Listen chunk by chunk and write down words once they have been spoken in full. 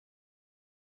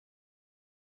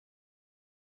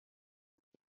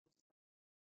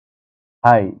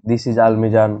Hi, this is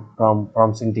Almijan from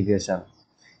Prompts Integration.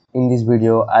 In this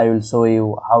video, I will show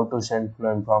you how to send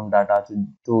Fluent prompt data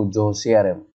to Zoho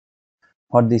CRM.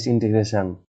 For this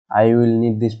integration, I will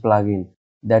need this plugin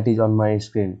that is on my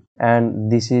screen.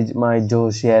 And this is my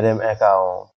Zoho CRM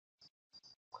account.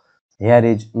 Here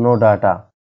is no data.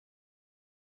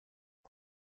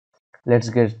 Let's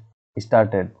get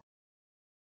started.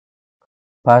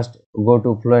 First, go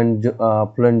to Fluent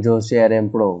Zoho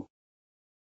CRM Pro.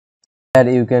 Here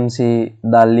you can see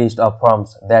the list of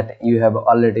prompts that you have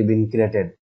already been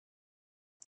created.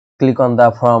 Click on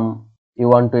the form you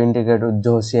want to integrate with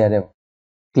Zoho CRM.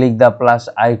 Click the plus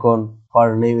icon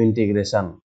for new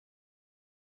integration.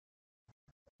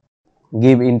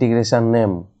 Give integration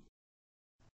name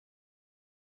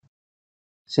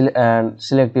and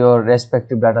select your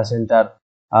respective data center,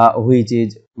 which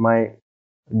is my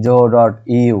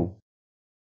Zoho.eu.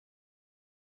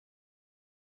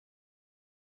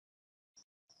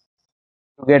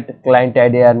 To get client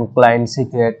ID and client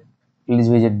secret, please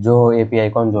visit Zoho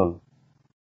API console.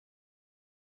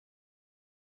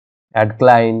 Add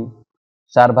client,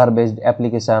 server based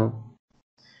application,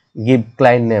 give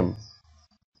client name.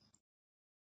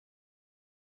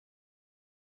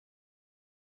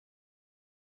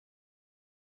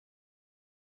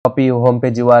 Copy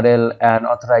homepage URL and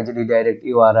authorize redirect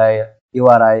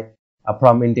URI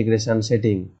from integration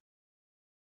setting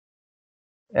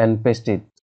and paste it.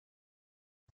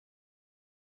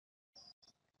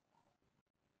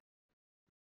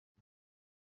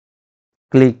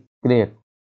 Click create.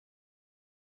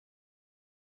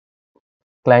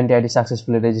 Client ID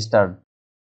successfully registered.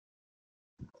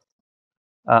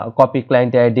 Copy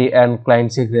client ID and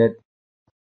client secret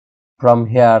from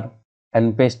here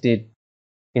and paste it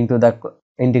into the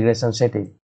integration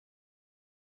setting.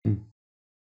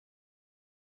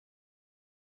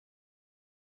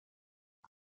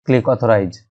 Click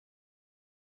authorize.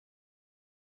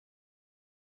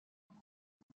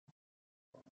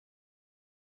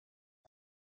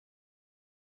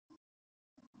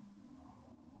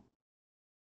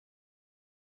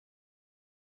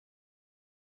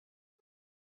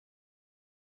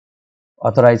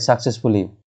 Authorize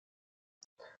successfully.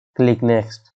 Click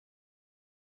next.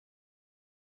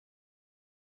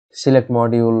 Select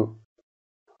module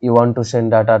you want to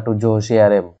send data to Zoho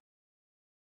CRM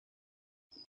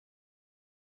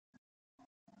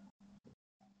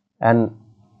and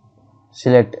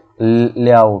select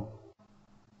layout.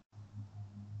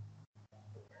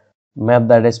 Map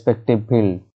the respective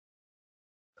field.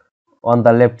 On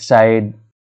the left side,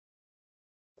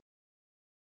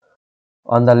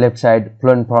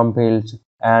 Fluent form fields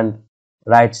and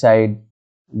right side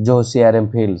Zoho CRM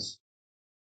fields.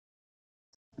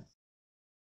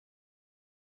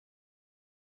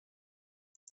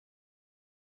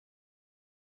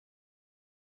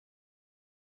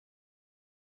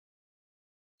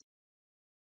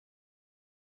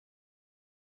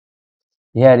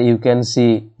 Here you can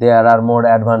see there are more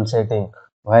advanced settings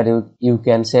where you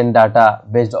can send data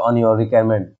based on your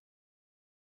requirement.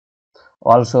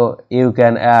 Also, you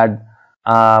can add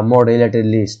a more related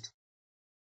list.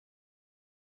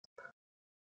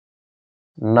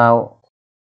 Now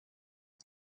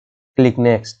click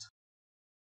next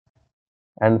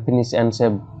and finish and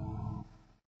save.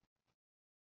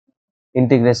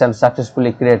 Integration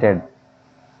successfully created.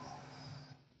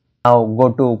 Now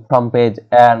go to form page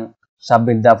and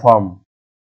submit the form.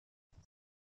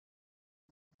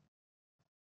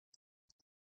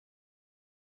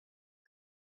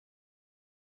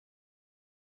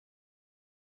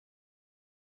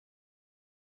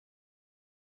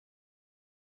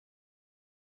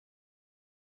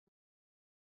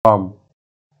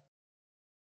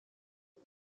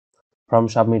 Form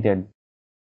submitted.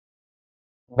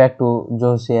 Back to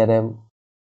Zoho CRM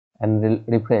and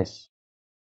refresh.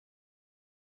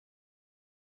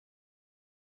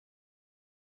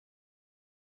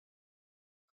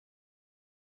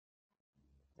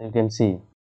 You can see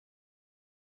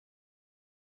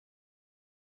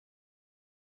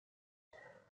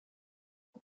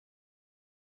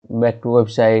back to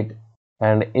website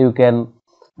and you can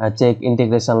check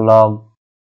integration log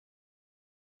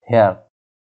here.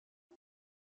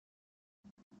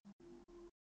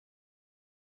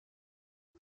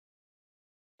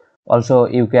 Also,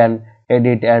 you can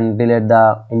edit and delete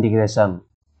the integration,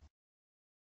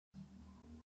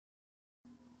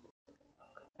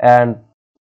 and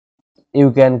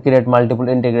you can create multiple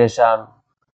integration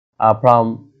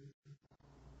from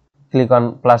click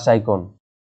on plus icon.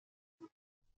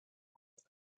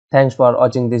 Thanks for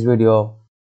watching this video.